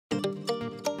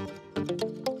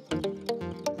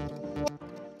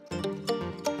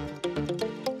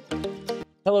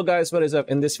Hello guys, what is up?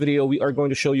 In this video, we are going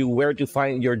to show you where to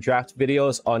find your draft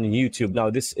videos on YouTube. Now,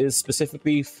 this is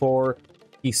specifically for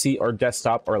PC or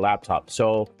desktop or laptop.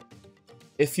 So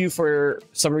if you, for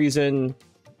some reason,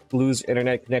 lose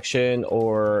internet connection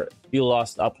or you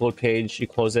lost the upload page, you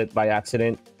close it by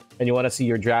accident, and you want to see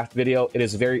your draft video, it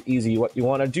is very easy. What you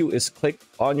want to do is click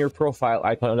on your profile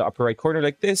icon in the upper right corner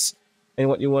like this. And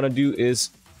what you want to do is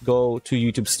go to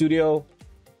YouTube Studio,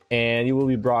 and you will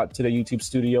be brought to the YouTube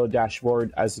Studio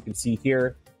dashboard, as you can see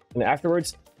here. And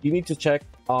afterwards, you need to check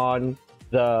on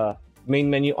the main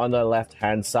menu on the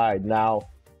left-hand side. Now,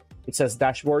 it says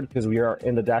dashboard because we are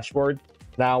in the dashboard.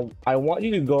 Now, I want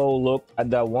you to go look at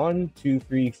the 1, 2,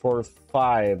 3, 4,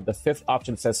 5. The fifth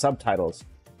option says subtitles.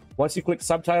 Once you click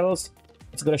subtitles,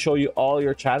 it's going to show you all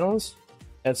your channels,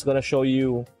 and it's going to show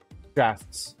you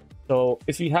drafts. So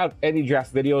if you have any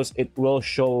draft videos, it will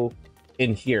show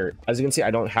in here. As you can see,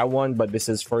 I don't have one, but this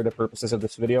is for the purposes of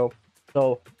this video.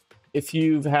 So if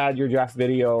you've had your draft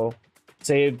video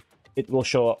saved, it will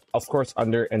show, of course,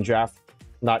 under and draft,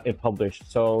 not in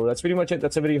published. So that's pretty much it.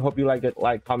 That's the video. Hope you liked it.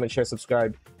 Like, comment, share,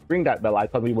 subscribe, ring that bell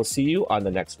icon. We will see you on the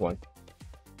next one.